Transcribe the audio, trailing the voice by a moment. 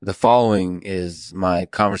The following is my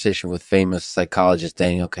conversation with famous psychologist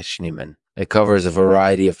Daniel Kahneman. It covers a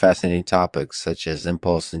variety of fascinating topics such as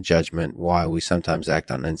impulse and judgment, why we sometimes act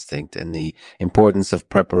on instinct, and the importance of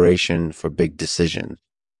preparation for big decisions.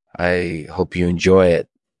 I hope you enjoy it.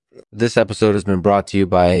 This episode has been brought to you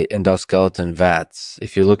by endoskeleton vats.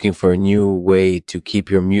 If you're looking for a new way to keep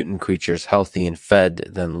your mutant creatures healthy and fed,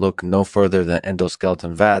 then look no further than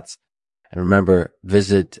endoskeleton vats. And remember,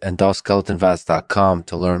 visit endoskeletonvats.com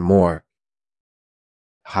to learn more.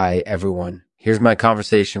 Hi, everyone. Here's my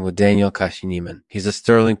conversation with Daniel Kahneman. He's a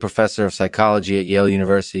Sterling professor of psychology at Yale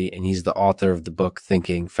University, and he's the author of the book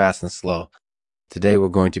Thinking Fast and Slow. Today, we're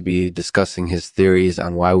going to be discussing his theories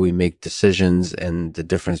on why we make decisions and the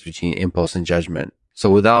difference between impulse and judgment. So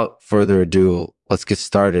without further ado, let's get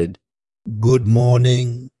started. Good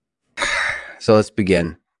morning. So let's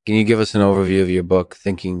begin. Can you give us an overview of your book,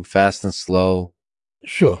 Thinking Fast and Slow?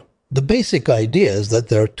 Sure. The basic idea is that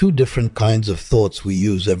there are two different kinds of thoughts we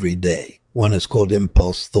use every day. One is called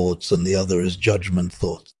impulse thoughts and the other is judgment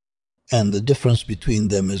thoughts. And the difference between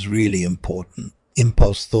them is really important.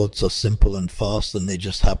 Impulse thoughts are simple and fast and they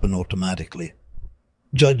just happen automatically.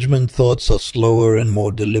 Judgment thoughts are slower and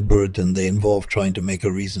more deliberate and they involve trying to make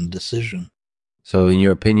a reasoned decision. So in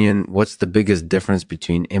your opinion, what's the biggest difference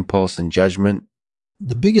between impulse and judgment?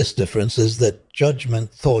 The biggest difference is that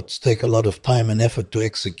judgment thoughts take a lot of time and effort to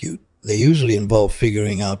execute. They usually involve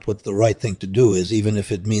figuring out what the right thing to do is, even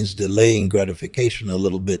if it means delaying gratification a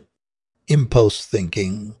little bit. Impulse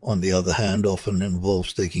thinking, on the other hand, often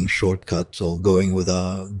involves taking shortcuts or going with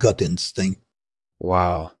our gut instinct.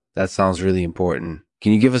 Wow, that sounds really important.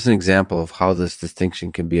 Can you give us an example of how this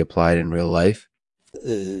distinction can be applied in real life?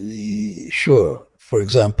 Sure. For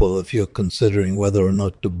example, if you're considering whether or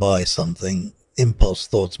not to buy something, impulse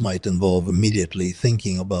thoughts might involve immediately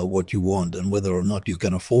thinking about what you want and whether or not you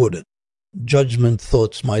can afford it. Judgment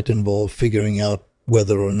thoughts might involve figuring out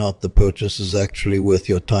whether or not the purchase is actually worth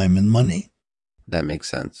your time and money. That makes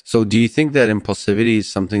sense. So do you think that impulsivity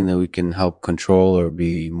is something that we can help control or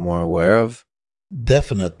be more aware of?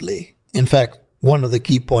 Definitely. In fact, one of the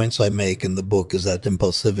key points I make in the book is that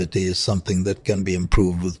impulsivity is something that can be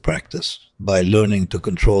improved with practice. By learning to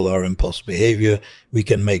control our impulse behavior, we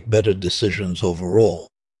can make better decisions overall.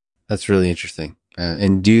 That's really interesting.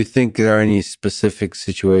 And do you think there are any specific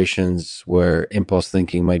situations where impulse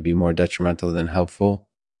thinking might be more detrimental than helpful?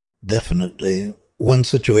 Definitely. One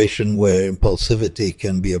situation where impulsivity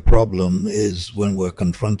can be a problem is when we're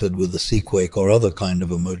confronted with a sequake or other kind of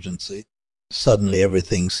emergency. Suddenly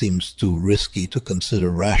everything seems too risky to consider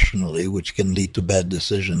rationally, which can lead to bad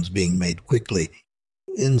decisions being made quickly.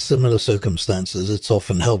 In similar circumstances, it's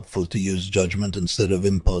often helpful to use judgment instead of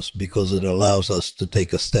impulse because it allows us to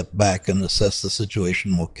take a step back and assess the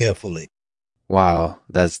situation more carefully. Wow,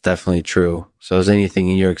 that's definitely true. So has anything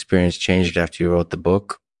in your experience changed after you wrote the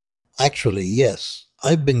book? Actually, yes.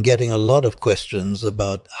 I've been getting a lot of questions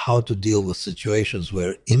about how to deal with situations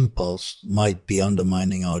where impulse might be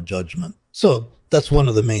undermining our judgment. So that's one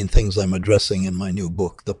of the main things I'm addressing in my new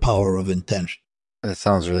book, The Power of Intention. That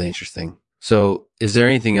sounds really interesting. So is there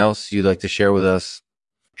anything else you'd like to share with us?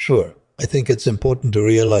 Sure. I think it's important to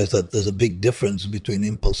realize that there's a big difference between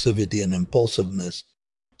impulsivity and impulsiveness.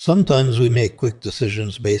 Sometimes we make quick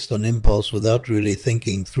decisions based on impulse without really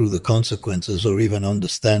thinking through the consequences or even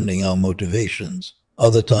understanding our motivations.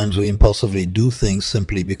 Other times we impulsively do things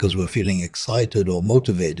simply because we're feeling excited or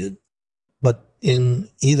motivated. But in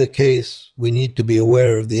either case, we need to be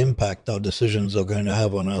aware of the impact our decisions are going to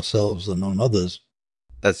have on ourselves and on others.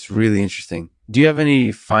 That's really interesting. Do you have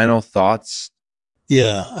any final thoughts?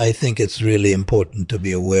 Yeah, I think it's really important to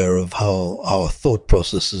be aware of how our thought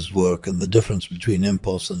processes work and the difference between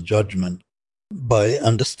impulse and judgment. By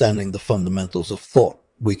understanding the fundamentals of thought,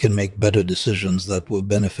 we can make better decisions that will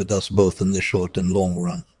benefit us both in the short and long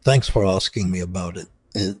run. Thanks for asking me about it.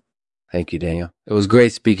 Thank you, Daniel. It was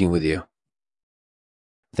great speaking with you.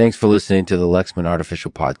 Thanks for listening to the Lexman Artificial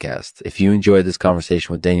Podcast. If you enjoyed this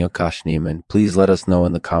conversation with Daniel Kahneman, please let us know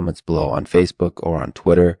in the comments below on Facebook or on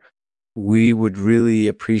Twitter. We would really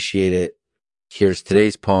appreciate it. Here's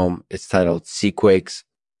today's poem. It's titled Seaquakes.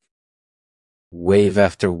 Wave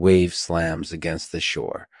after wave slams against the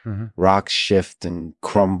shore. Rocks shift and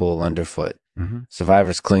crumble underfoot.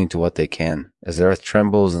 Survivors cling to what they can as the earth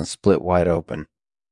trembles and split wide open.